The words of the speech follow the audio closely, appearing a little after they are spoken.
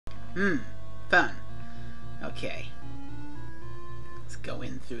Fun. Okay. Let's go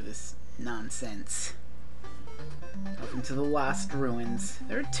in through this nonsense. Welcome to the Lost Ruins.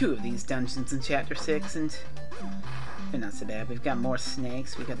 There are 2 of these dungeons in Chapter 6, and they're not so bad. We've got more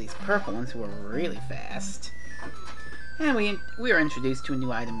snakes. We've got these purple ones who are really fast. And we are introduced to a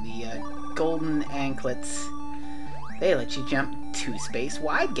new item, the golden anklets. They let you jump 2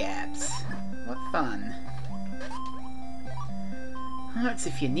 space-wide gaps. What fun. Hearts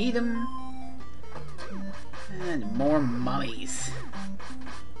if you need them. And more mummies.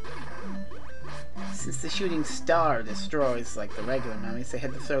 Since the shooting star destroys, like, the regular mummies, they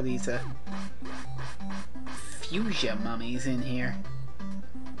had to throw these, fuchsia mummies in here.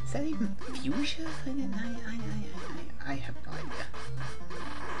 Is that even fuchsia? I have no idea.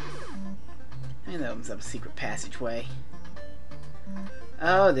 I mean, that opens up a secret passageway.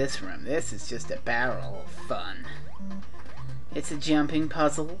 Oh, this room. This is just a barrel of fun. It's a jumping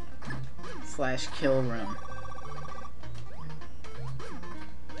puzzle / kill room.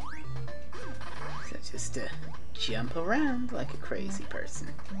 So just to jump around like a crazy person.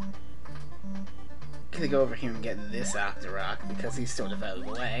 Gonna go over here and get this Octorok because he's sort of out of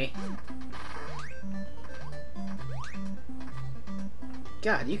the way.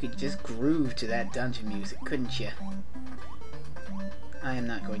 God, you could just groove to that dungeon music, couldn't you? I am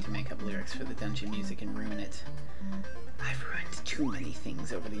not going to make up lyrics for the dungeon music and ruin it. I've ruined too many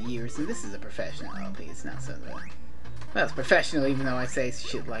things over the years, and this is a professional LP. It's not so good. Well, it's professional even though I say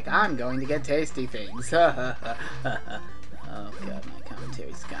shit like, I'm going to get tasty things. Oh god, my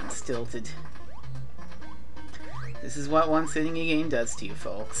commentary's gone stilted. This is what one sitting a game does to you,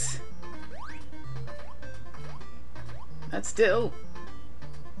 folks. But still,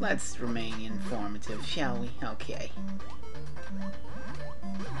 let's remain informative, shall we? Okay.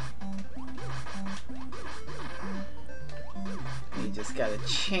 We just got a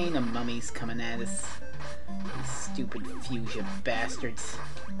chain of mummies coming at us. These stupid fuchsia bastards.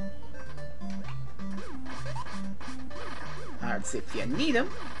 Hearts if you need them.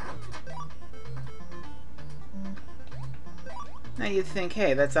 Now you'd think,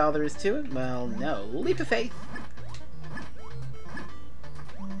 hey, that's all there is to it? Well, no. Leap of faith.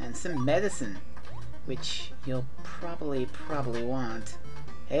 And some medicine, which you'll probably want.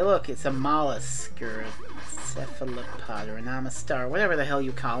 Hey, look, it's a mollusk, or a cephalopod, or an amastar, whatever the hell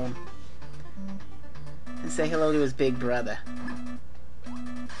you call him. And say hello to his big brother.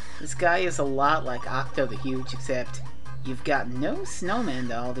 This guy is a lot like Octo the Huge, except you've got no snowman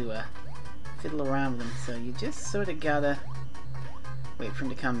doll to fiddle around with him, so you just sort of gotta wait for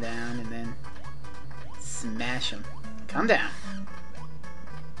him to come down and then smash him. Come down.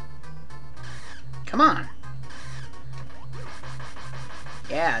 Come on.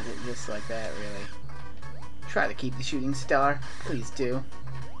 Yeah, just like that, really. Try to keep the shooting star. Please do.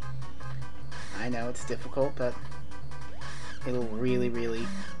 I know it's difficult, but it'll really, really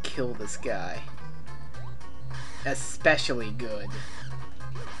kill this guy. Especially good.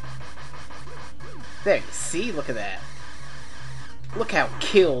 There, you see? Look at that. Look how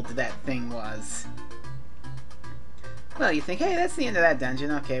killed that thing was. Well, you think, hey, that's the end of that dungeon.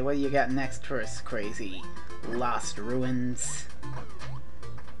 Okay, what do you got next for us, crazy Lost Ruins?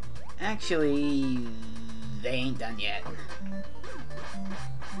 Actually, they ain't done yet.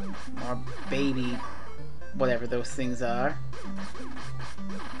 More baby, whatever those things are.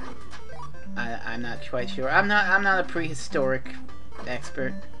 I'm not quite sure. I'm not a prehistoric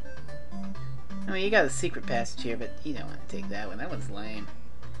expert. I mean, you got a secret passage here, but you don't want to take that one. That one's lame.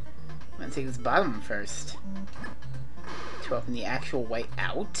 I'm gonna take this bottom one first. To open the actual way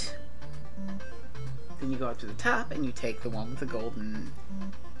out. Then you go up to the top and you take the one with the golden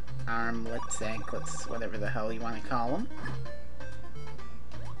armlets, anklets, whatever the hell you want to call them.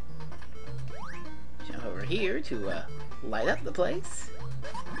 Jump over here to light up the place.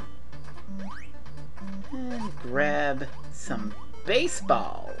 And grab some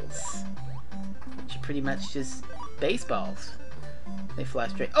baseballs. Which are pretty much just baseballs. They fly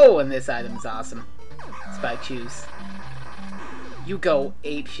straight. Oh, and this item is awesome. Spike shoes. You go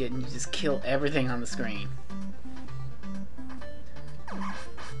apeshit and you just kill everything on the screen.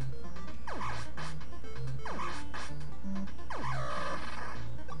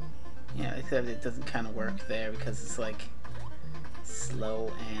 Yeah, except it doesn't kind of work there because it's like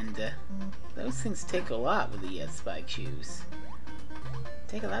slow and those things take a lot with the spike shoes.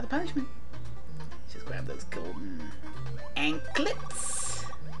 Take a lot of punishment. Just grab those golden anklets.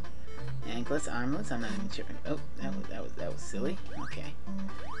 Anklets, armlets, I'm not even sure. Oh, that was silly. Okay.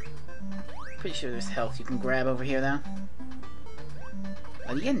 Pretty sure there's health you can grab over here though.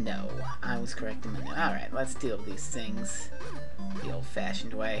 What do you know? I was correct in my note. Alright, let's deal with these things. The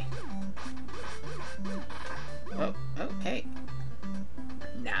old-fashioned way. Oh, hey.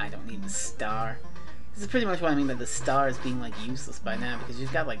 Nah, I don't need the star. This is pretty much what I mean by the stars being, like, useless by now, because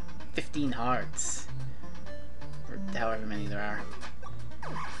you've got, like, 15 hearts. Or however many there are.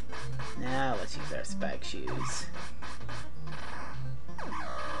 Now, let's use our spike shoes.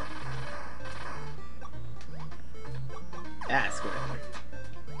 Ah, screw it.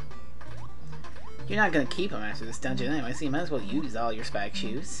 You're not gonna keep them after this dungeon anyway, so you might as well use all your spike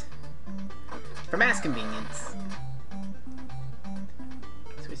shoes. For mass convenience.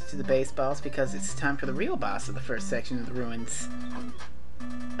 Switch to the baseballs because it's time for the real boss of the first section of the ruins.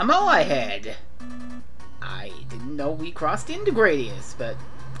 A Moai head! I didn't know we crossed into Gradius, but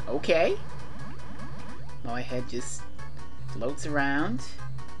okay. Moai head just floats around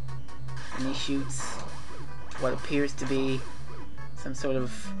and he shoots what appears to be some sort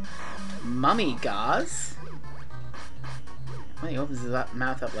of mummy gauze. When he opens his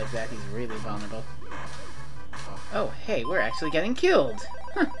mouth up like that, he's really vulnerable. Oh, hey, we're actually getting killed!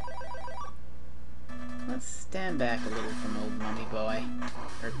 Huh. Let's stand back a little from old mummy boy.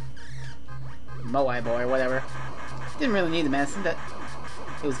 Or Moai boy, or whatever. Didn't really need the medicine, but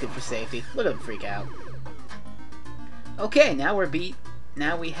it was good for safety. Look at him freak out. Okay, now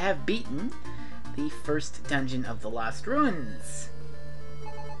we have beaten the first dungeon of the Lost Ruins.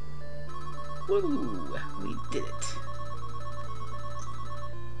 Woo! We did it.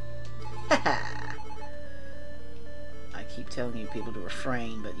 Haha! I keep telling you people to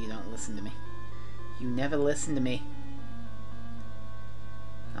refrain, but you don't listen to me. You never listen to me.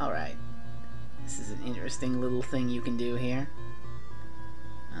 Alright. This is an interesting little thing you can do here.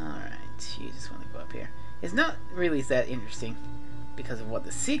 Alright, you just want to go up here. It's not really that interesting because of what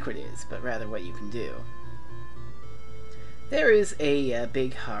the secret is, but rather what you can do. There is a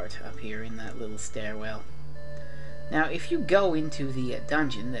big heart up here in that little stairwell. Now, if you go into the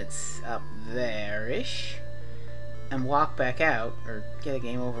dungeon that's up there-ish, and walk back out, or get a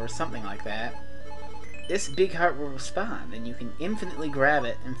game over or something like that, this big heart will respond, and you can infinitely grab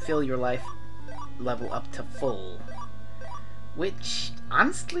it and fill your life level up to full. Which,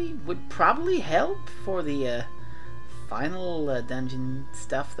 honestly, would probably help for the final dungeon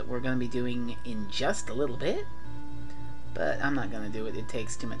stuff that we're going to be doing in just a little bit. But I'm not going to do it. It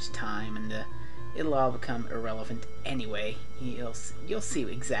takes too much time, and it'll all become irrelevant anyway. You'll see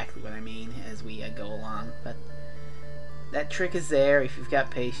exactly what I mean as we go along. But that trick is there if you've got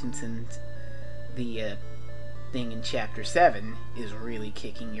patience, and the thing in Chapter 7 is really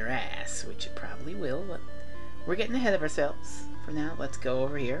kicking your ass, which it probably will, but we're getting ahead of ourselves. For now, let's go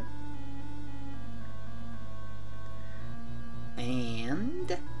over here.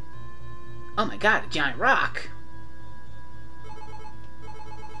 And... oh my god, a giant rock!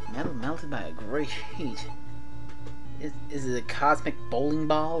 Metal melted by a great heat. Is it a cosmic bowling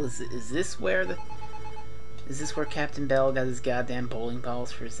ball? Is this where Captain Bell got his goddamn bowling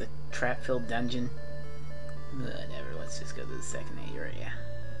balls for his trap-filled dungeon? Whatever, let's just go to the second area.